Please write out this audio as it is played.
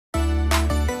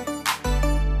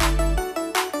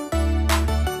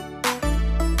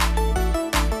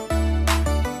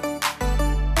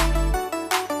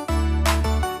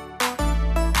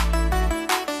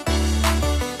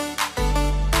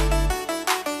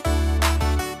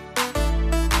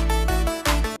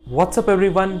What's up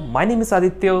everyone, my name is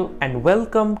Aditya and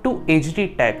welcome to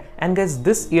AGT Tech. And guys,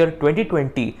 this year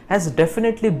 2020 has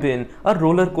definitely been a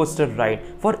roller coaster ride.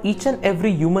 For each and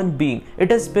every human being, it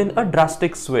has been a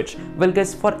drastic switch. Well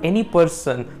guys, for any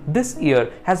person, this year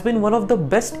has been one of the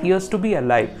best years to be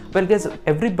alive. Well guys,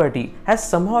 everybody has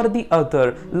somehow or the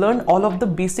other learned all of the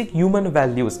basic human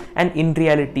values, and in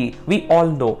reality, we all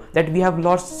know that we have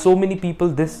lost so many people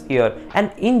this year, and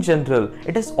in general,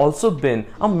 it has also been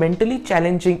a mentally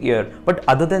challenging year. But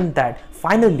other than that,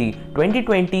 finally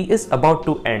 2020 is about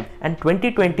to end and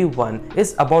 2021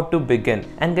 is about to begin.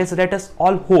 And guys, let us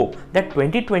all hope that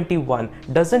 2021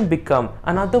 doesn't become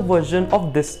another version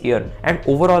of this year. And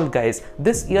overall guys,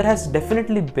 this year has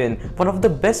definitely been one of the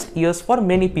best years for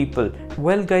many people.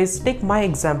 Well guys, take my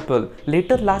example.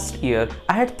 Later last year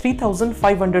I had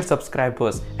 3,500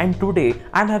 subscribers and today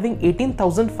I'm having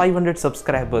 18,500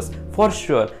 subscribers. For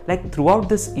sure, like throughout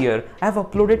this year I have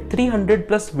uploaded 300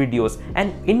 plus videos,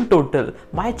 and in total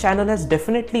my channel has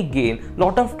definitely gained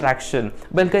lot of traction.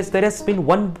 Well guys, there has been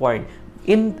one point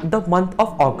in the month of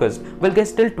August. Well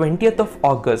guys, till 20th of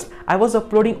August I was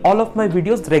uploading all of my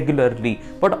videos regularly,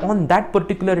 but on that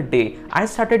particular day I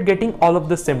started getting all of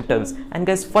the symptoms. And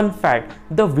guys, fun fact,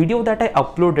 the video that I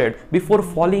uploaded before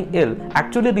falling ill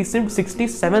actually received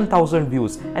 67,000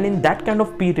 views, and in that kind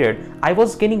of period I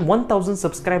was gaining 1,000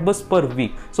 subscribers per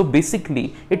week. So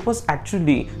basically it was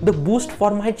actually the boost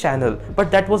for my channel, but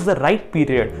that was the right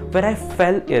period where I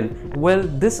fell ill. Well,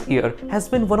 this year has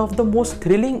been one of the most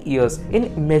thrilling years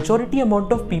in majority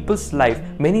amount of people's life.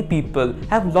 Many people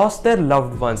have lost their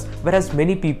loved ones, whereas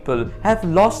many people have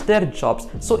lost their jobs.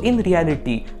 So in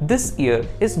reality, this year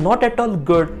is not at all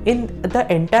good in the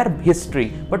entire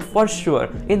history, but for sure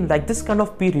in like this kind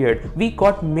of period we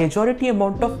got majority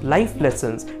amount of life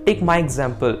lessons. Take my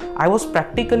example, I was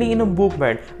practically in a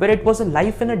movement where it was a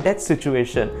life and a death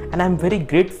situation, and I'm very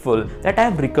grateful that I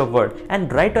have recovered.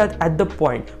 And right at the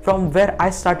point from where I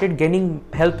started gaining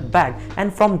health back,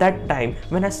 and from that time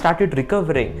when I started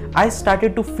recovering, I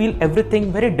started to feel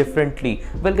everything very differently.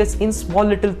 Well guys, in small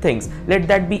little things, let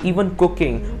that be even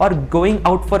cooking or going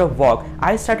out for a walk,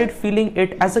 I started feeling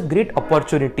it as a great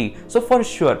opportunity. So for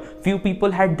sure, few people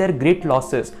had their great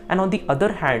losses, and on the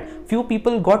other hand, few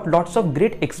people got lots of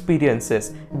great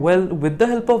experiences. Well, with the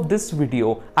help of this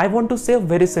video, I want to say a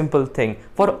very simple thing.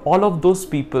 For all of those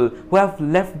people who have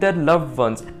left their loved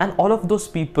ones and all of those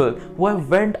people who have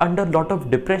went under lot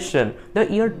of depression,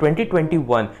 the year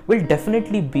 2021 will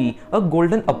definitely be a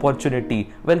golden opportunity.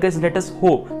 Well guys, let us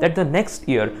hope that the next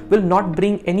year will not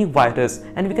bring any virus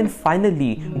and we can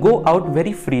finally go out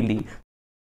very freely.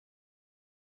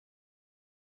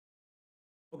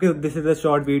 Okay, this is a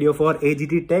short video for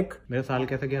AGT Tech. मेरा साल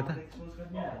कैसा गया था?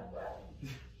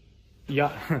 या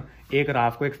एक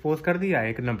Ralph को expose कर दिया,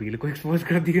 एक नबील को एक्सपोज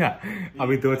कर दिया,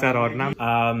 अभी दो चार और नाम।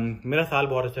 मेरा साल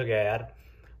बहुत अच्छा गया यार,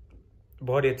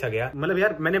 बहुत ही अच्छा गया। मतलब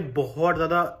यार मैंने बहुत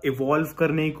ज्यादा इवॉल्व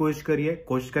करने की कोशिश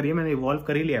करी है, मैंने इवॉल्व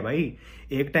कर ही लिया भाई।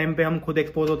 एक टाइम पे हम खुद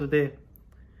एक्सपोज होते थे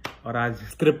और आज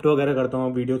स्क्रिप्ट वगैरह करता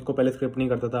हूँ। वीडियोस को पहले स्क्रिप्ट नहीं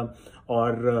करता था,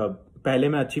 और पहले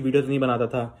मैं अच्छी वीडियोस नहीं बनाता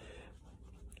था।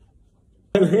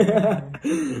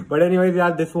 But anyways,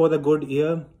 yeah, this was a good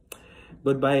year.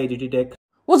 Goodbye, AGT Tech.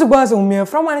 What's up guys, I'm here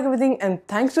from Manic Everything, and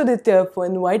thanks to Aditya for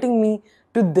inviting me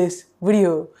to this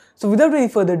video. So without any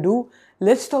further ado,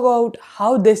 let's talk about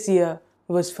how this year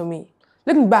was for me.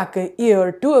 Looking back a year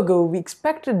or two ago, we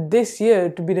expected this year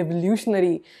to be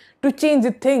revolutionary, to change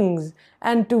the things,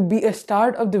 and to be a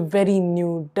start of the very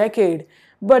new decade.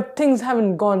 But things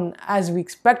haven't gone as we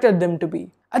expected them to be.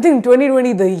 I think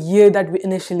 2020, the year that we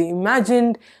initially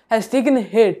imagined, has taken a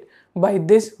hit by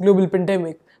this global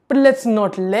pandemic. But let's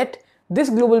not let this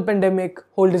global pandemic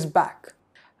hold us back.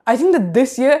 I think that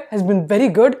this year has been very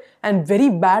good and very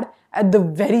bad at the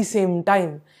very same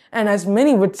time. And as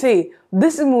many would say,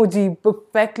 this emoji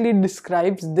perfectly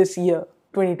describes this year,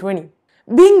 2020.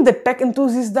 Being the tech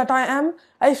enthusiast that I am,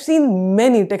 I've seen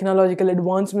many technological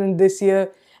advancements this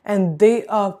year, and they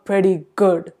are pretty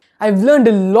good. I've learned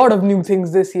a lot of new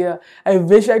things this year. I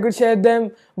wish I could share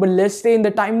them, but let's stay in the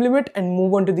time limit and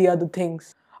move on to the other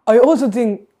things.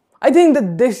 I think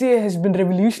that this year has been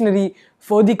revolutionary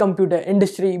for the computer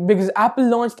industry because Apple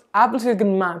launched Apple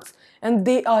Silicon Macs, and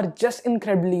they are just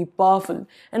incredibly powerful.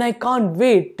 And I can't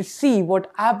wait to see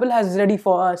what Apple has ready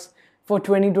for us for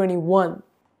 2021.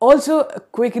 Also, a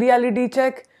quick reality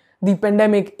check. The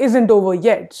pandemic isn't over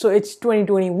yet, so it's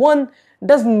 2021.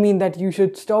 Doesn't mean that you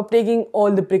should stop taking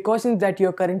all the precautions that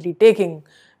you're currently taking.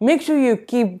 Make sure you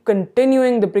keep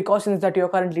continuing the precautions that you're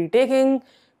currently taking,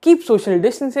 keep social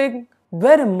distancing,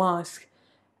 wear a mask,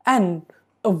 and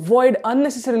avoid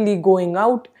unnecessarily going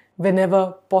out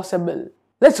whenever possible.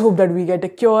 Let's hope that we get a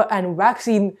cure and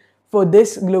vaccine for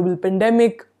this global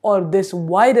pandemic or this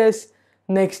virus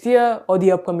next year or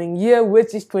the upcoming year,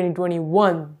 which is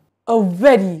 2021. A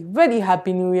very, very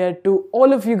happy new year to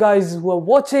all of you guys who are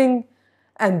watching,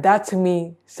 and that's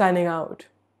me signing out.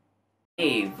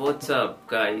 Hey, what's up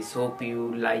guys? Hope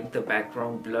you like the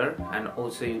background blur and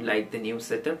also you like the new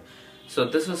setup. So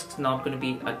this is not going to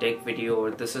be a tech video,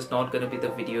 or this is not going to be the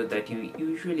video that you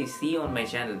usually see on my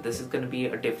channel. This is going to be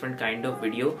a different kind of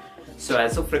video. So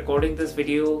as of recording this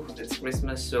video, it's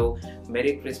Christmas, so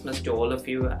Merry Christmas to all of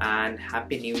you and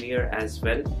Happy New Year as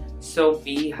well. So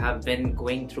we have been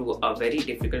going through a very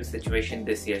difficult situation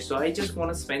this year. So I just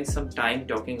want to spend some time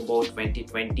talking about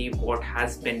 2020, what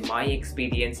has been my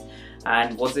experience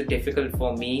and was it difficult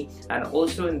for me. And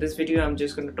also in this video I'm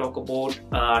just going to talk about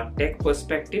tech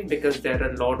perspective, because there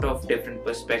are a lot of different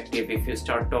perspective. If you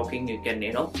start talking, you can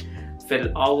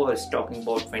fill hours talking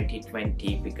about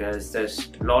 2020, because there's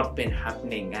a lot been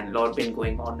happening and a lot been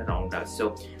going on around us.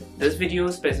 So this video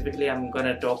specifically I'm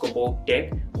gonna talk about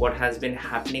tech, what has been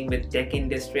happening with tech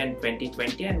industry in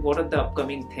 2020 and what are the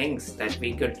upcoming things that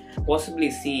we could possibly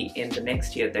see in the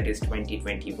next year, that is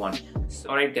 2021.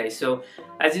 Alright guys, so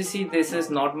as you see, this is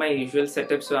not my usual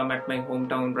setup, so I'm at my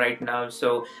hometown right now.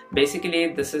 So basically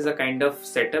this is a kind of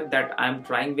setup that I'm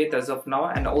trying with as of now,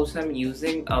 and also I'm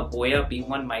using a Boya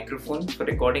B1 microphone for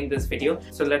recording this video.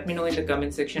 So let me know in the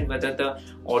comment section whether the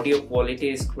audio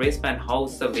quality is crisp and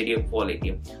how's the video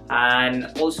quality. And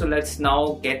also let's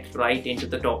now get right into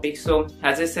the topic. So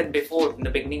as I said before in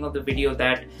the beginning of the video,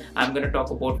 that I'm going to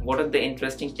talk about what are the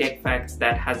interesting tech facts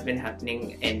that has been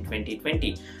happening in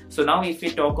 2020. So now if we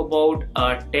talk about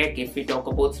tech, if we talk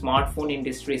about smartphone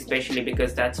industry especially,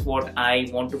 because that's what I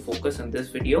want to focus on this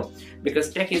video,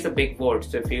 because tech is a big word.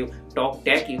 So if you talk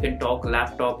tech, you can talk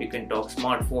laptop, you can talk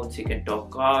smartphones, you can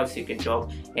talk cars, you can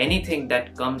talk anything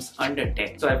that comes under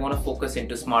tech. So I want to focus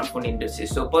into smartphone industry.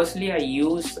 So personally I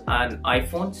use an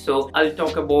iPhone, so I'll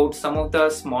talk about some of the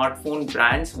smartphone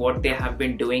brands, what they have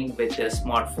been doing with their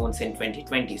smartphones in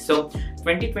 2020. So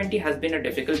 2020 has been a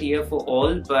difficult year for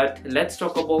all, but let's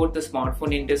talk about the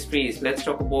smartphone industries. Let's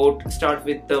start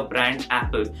with the brand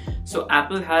Apple. So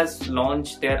Apple has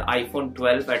launched their iPhone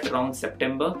 12 at around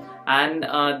September, and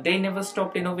they never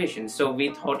stopped innovation. So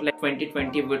we thought like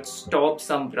 2020 would stop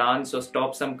some brands or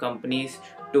stop some companies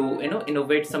to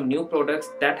innovate some new products.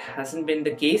 That hasn't been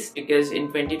the case, because in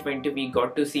 2020 we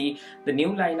got to see the new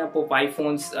lineup of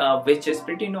iPhones, which is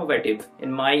pretty innovative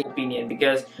in my opinion,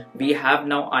 because we have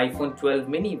now iPhone 12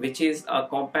 mini, which is a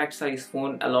compact size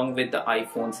phone along with the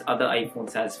other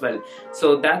iPhones as well.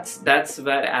 So that's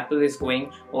where Apple is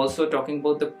going. Also talking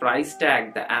about the price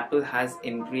tag, the Apple has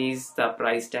increased the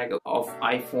price tag of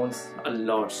iPhones a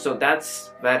lot. So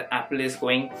that's where Apple is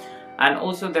going. And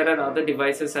also there are other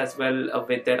devices as well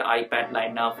with their iPad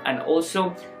lineup. And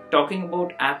also talking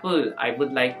about Apple, I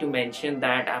would like to mention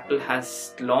that Apple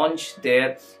has launched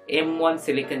their M1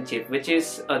 silicon chip, which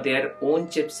is their own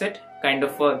chipset, kind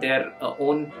of their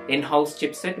own in-house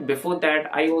chipset. Before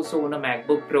that I also own a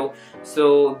MacBook Pro,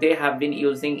 so they have been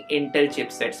using Intel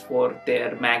chipsets for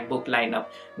their MacBook lineup.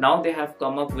 Now they have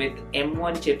come up with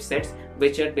M1 chipsets,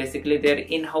 which are basically their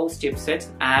in-house chipsets,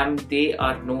 and they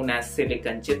are known as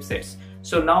silicon chipsets.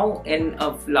 So now in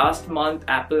last month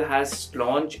Apple has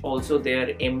launched also their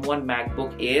M1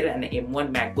 MacBook Air and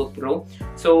M1 MacBook Pro.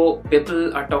 So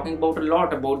people are talking about a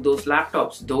lot about those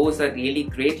laptops. Those are really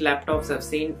great laptops. I've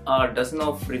seen a dozen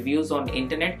of reviews on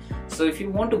internet. So if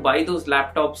you want to buy those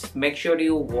laptops, make sure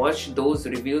you watch those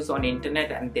reviews on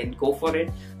internet and then go for it.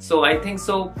 So I think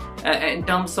so in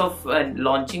terms of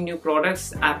launching new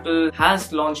products, Apple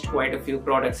has launched quite a few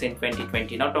products in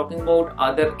 2020. Now talking about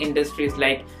other industries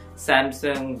like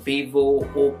Samsung, Vivo,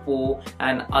 Oppo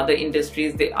and other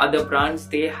industries, the other brands,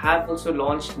 they have also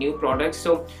launched new products.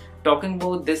 So talking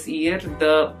about this year,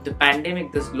 the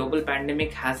pandemic, this global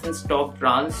pandemic hasn't stopped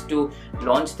brands to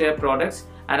launch their products.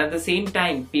 And at the same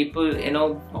time, people,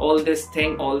 all this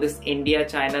India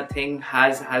China thing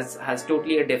has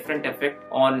totally a different effect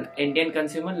on Indian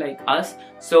consumer like us.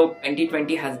 So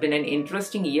 2020 has been an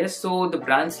interesting year. So the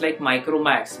brands like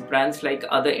Micromax, brands like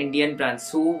other Indian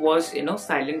brands who was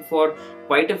silent for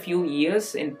quite a few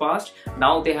years in past,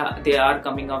 now they are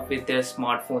coming up with their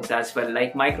smartphones as well.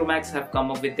 Like Micromax have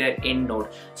come up with their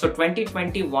InNode. So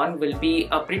 2021 will be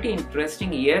a pretty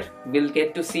interesting year. We'll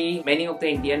get to see many of the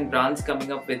Indian brands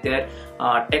coming up with their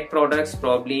tech products.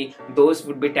 Probably those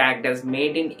would be tagged as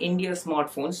made in India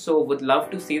smartphones. So would love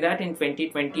to see that in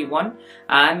 2021.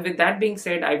 And with that being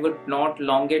said, I would not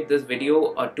elongate this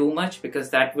video too much, because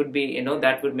that would be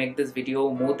that would make this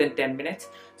video more than 10 minutes.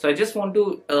 So I just want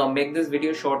to make this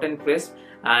video short and crisp,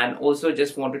 and also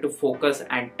just wanted to focus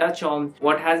and touch on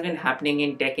what has been happening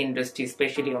in tech industry,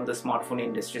 especially on the smartphone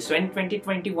industry. So in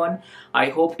 2021, I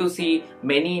hope to see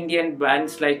many Indian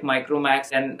brands like Micromax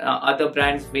and other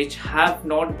brands which have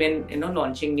not been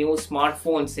launching new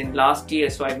smartphones in last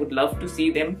year. So I would love to see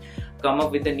them come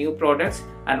up with the new products,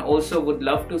 and also would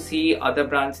love to see other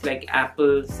brands like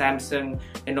Apple, Samsung,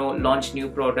 launch new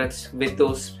products with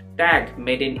those tag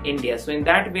made in India. So in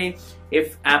that way,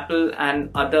 if Apple and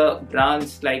other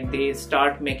brands like they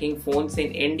start making phones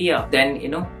in India, then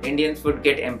Indians would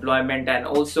get employment, and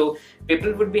also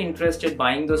people would be interested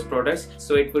buying those products,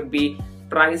 so it would be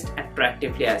priced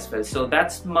attractively as well. So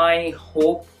that's my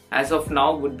hope as of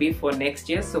now would be for next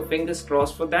year. So fingers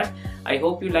crossed for that. I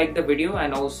hope you like the video,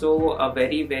 and also a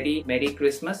very Merry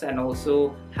Christmas and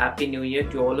also Happy New Year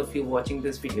to all of you watching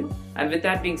this video. And with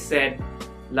that being said,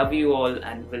 love you all,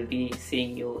 and we'll be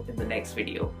seeing you in the next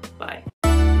video. Bye.